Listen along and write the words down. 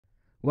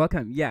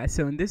Welcome. Yeah,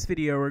 so in this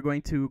video, we're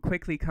going to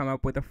quickly come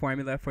up with a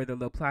formula for the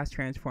Laplace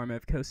transform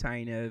of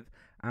cosine of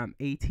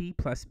at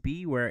plus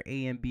b, where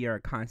a and b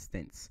are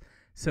constants.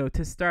 So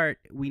to start,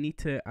 we need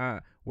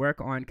to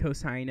work on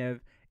cosine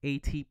of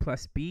at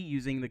plus b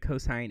using the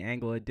cosine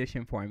angle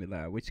addition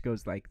formula, which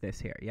goes like this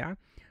here, yeah?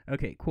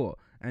 Okay, cool.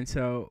 And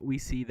so we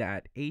see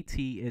that at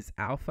is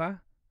alpha,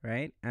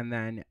 right? And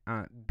then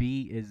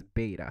b is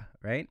beta,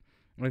 right?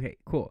 Okay,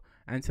 cool.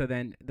 And so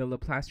then the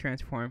Laplace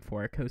transform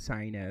for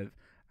cosine of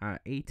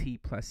at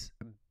plus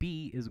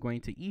b is going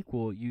to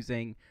equal,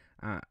 using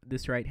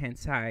this right hand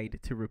side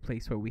to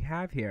replace what we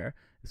have here,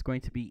 is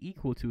going to be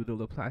equal to the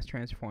Laplace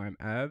transform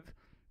of,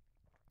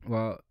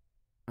 well,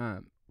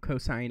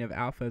 cosine of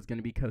alpha is going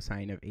to be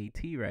cosine of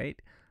at, right?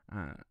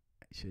 I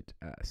should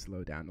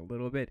slow down a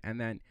little bit. And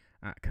then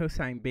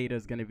cosine beta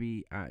is going to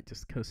be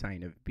just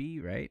cosine of b,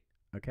 right?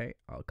 Okay,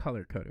 I'll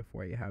color code it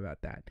for you. How about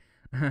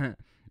that?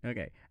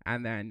 Okay,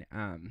 and then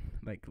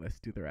let's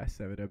do the rest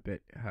of it a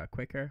bit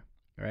quicker,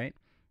 right?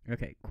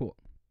 Okay, cool.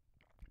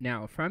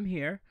 Now from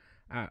here,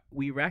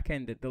 we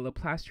reckon that the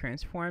Laplace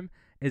transform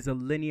is a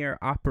linear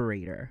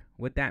operator.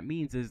 What that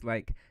means is,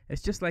 like,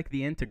 it's just like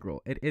the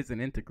integral. It is an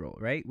integral,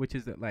 right? Which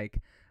is that, like,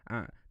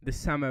 the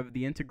sum of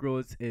the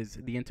integrals is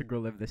the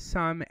integral of the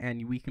sum,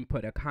 and we can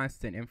put a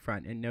constant in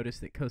front. And notice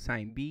that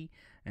cosine b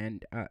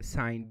and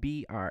sine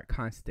b are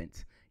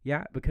constants.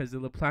 Yeah, because the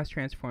Laplace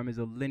transform is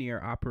a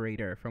linear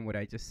operator. From what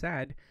I just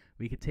said,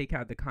 we could take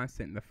out the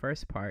constant in the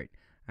first part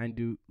and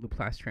do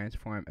Laplace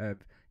transform of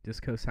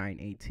just cosine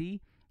at,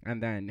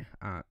 and then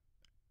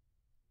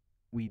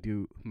we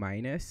do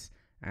minus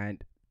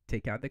and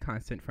take out the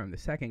constant from the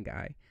second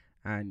guy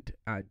and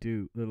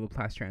do the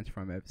Laplace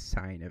transform of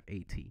sine of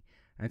at.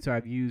 And so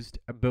I've used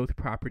both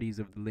properties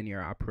of the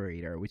linear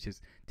operator, which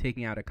is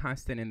taking out a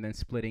constant and then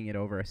splitting it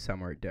over a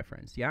sum or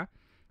difference. Yeah?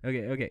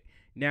 Okay.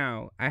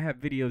 Now, I have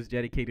videos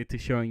dedicated to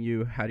showing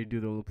you how to do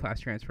the Laplace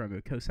transform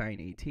of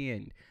cosine at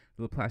and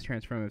the Laplace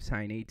transform of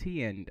sine at,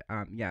 and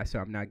yeah, so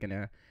I'm not going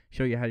to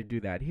show you how to do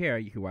that here.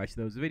 You can watch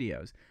those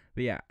videos.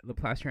 But yeah,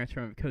 Laplace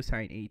transform of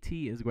cosine at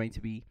is going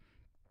to be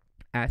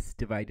s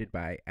divided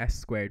by s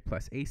squared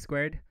plus a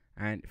squared,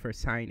 and for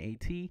sine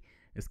at,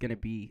 it's going to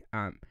be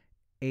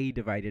a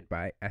divided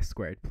by s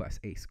squared plus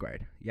a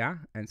squared. Yeah,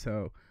 and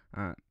so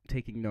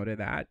taking note of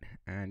that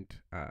and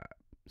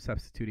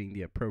substituting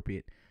the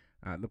appropriate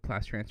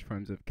Laplace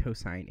transforms of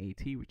cosine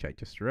at, which I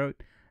just wrote,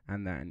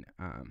 and then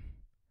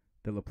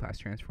the Laplace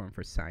transform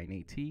for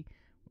sine at,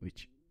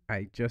 which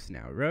I just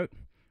now wrote.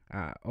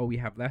 All we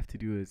have left to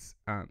do is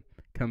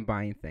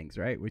combine things,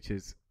 right? Which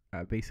is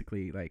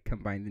basically like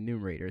combine the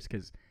numerators,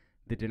 because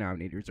the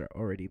denominators are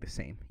already the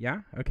same.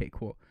 Yeah? Okay,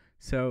 cool.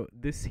 So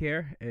this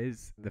here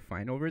is the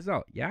final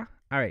result. Yeah?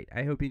 All right.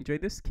 I hope you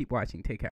enjoyed this. Keep watching. Take care.